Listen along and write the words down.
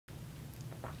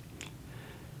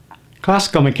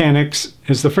Classical mechanics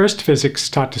is the first physics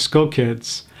taught to school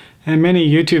kids, and many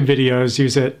YouTube videos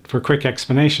use it for quick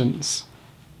explanations.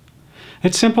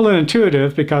 It's simple and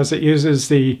intuitive because it uses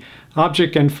the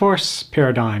object and force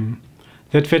paradigm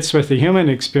that fits with the human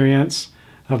experience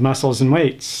of muscles and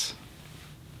weights.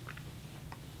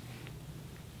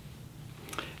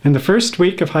 In the first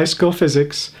week of high school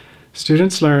physics,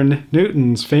 students learn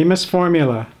Newton's famous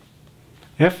formula,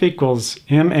 F equals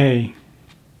ma.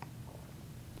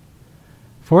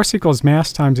 Force equals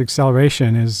mass times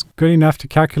acceleration is good enough to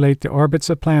calculate the orbits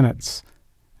of planets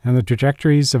and the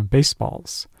trajectories of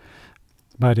baseballs,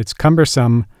 but it's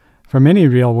cumbersome for many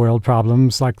real-world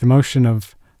problems like the motion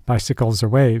of bicycles or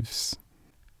waves.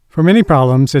 For many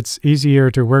problems, it's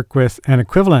easier to work with an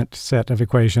equivalent set of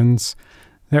equations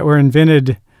that were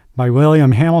invented by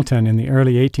William Hamilton in the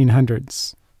early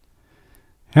 1800s.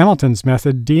 Hamilton's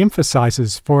method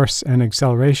de-emphasizes force and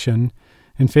acceleration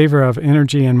in favor of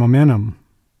energy and momentum.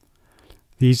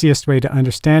 The easiest way to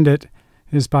understand it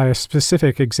is by a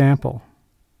specific example.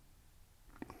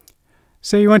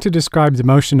 Say you want to describe the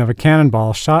motion of a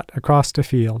cannonball shot across a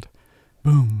field.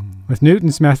 Boom! With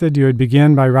Newton's method, you would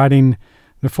begin by writing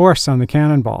the force on the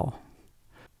cannonball.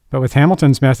 But with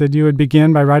Hamilton's method, you would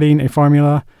begin by writing a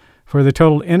formula for the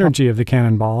total energy of the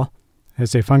cannonball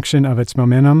as a function of its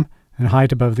momentum and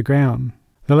height above the ground.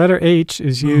 The letter H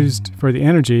is used for the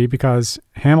energy because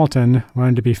Hamilton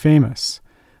wanted to be famous,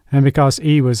 and because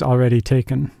E was already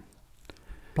taken.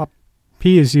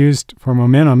 P is used for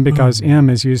momentum because M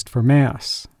is used for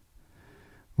mass.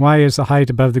 Y is the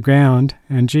height above the ground,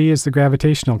 and G is the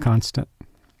gravitational constant.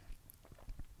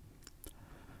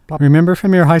 Remember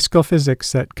from your high school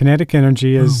physics that kinetic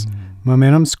energy is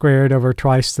momentum squared over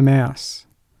twice the mass.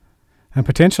 And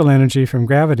potential energy from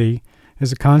gravity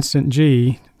is a constant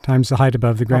G times the height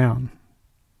above the ground.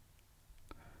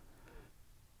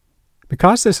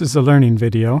 Because this is a learning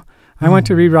video, I want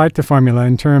to rewrite the formula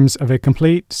in terms of a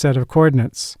complete set of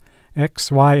coordinates, x,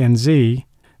 y, and z,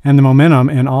 and the momentum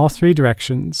in all three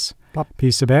directions,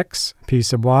 p sub x, p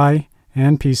sub y,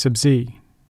 and p sub z.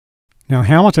 Now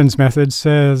Hamilton's method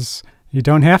says you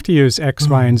don't have to use x,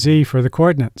 y, and z for the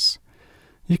coordinates.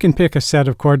 You can pick a set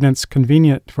of coordinates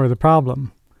convenient for the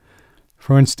problem.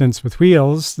 For instance, with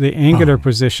wheels, the angular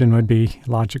position would be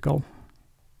logical.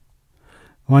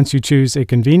 Once you choose a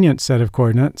convenient set of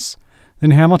coordinates,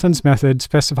 then Hamilton's method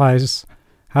specifies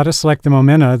how to select the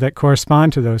momenta that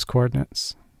correspond to those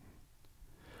coordinates.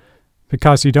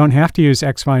 Because you don't have to use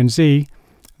x, y, and z,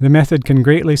 the method can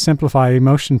greatly simplify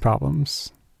motion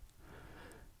problems.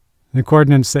 The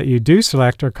coordinates that you do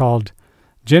select are called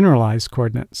generalized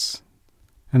coordinates,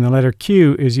 and the letter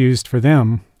Q is used for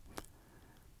them.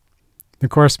 The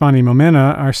corresponding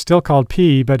momenta are still called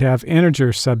p, but have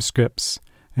integer subscripts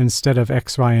instead of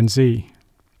x, y, and z.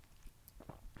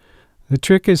 The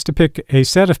trick is to pick a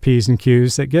set of p's and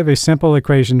q's that give a simple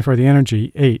equation for the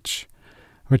energy, h,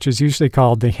 which is usually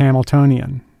called the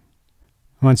Hamiltonian.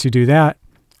 Once you do that,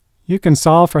 you can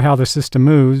solve for how the system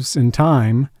moves in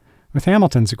time with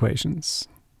Hamilton's equations.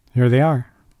 Here they are.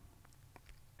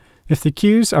 If the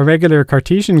q's are regular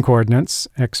Cartesian coordinates,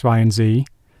 x, y, and z,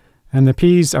 and the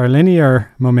p's are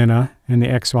linear momenta in the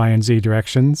x, y, and z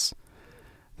directions,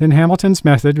 then Hamilton's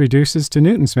method reduces to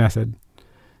Newton's method,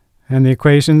 and the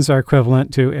equations are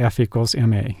equivalent to F equals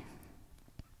ma.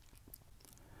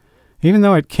 Even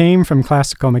though it came from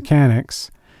classical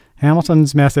mechanics,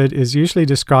 Hamilton's method is usually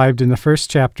described in the first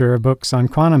chapter of books on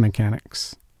quantum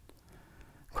mechanics.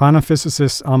 Quantum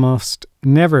physicists almost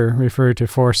never refer to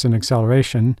force and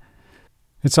acceleration.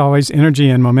 It's always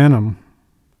energy and momentum.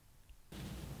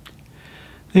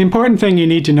 The important thing you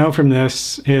need to know from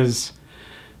this is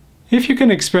if you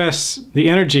can express the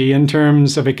energy in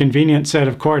terms of a convenient set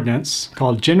of coordinates,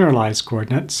 called generalized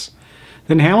coordinates,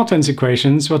 then Hamilton's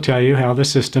equations will tell you how the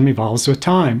system evolves with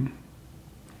time.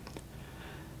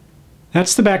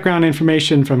 That's the background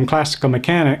information from classical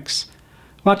mechanics.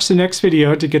 Watch the next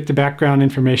video to get the background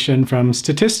information from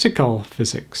statistical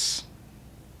physics.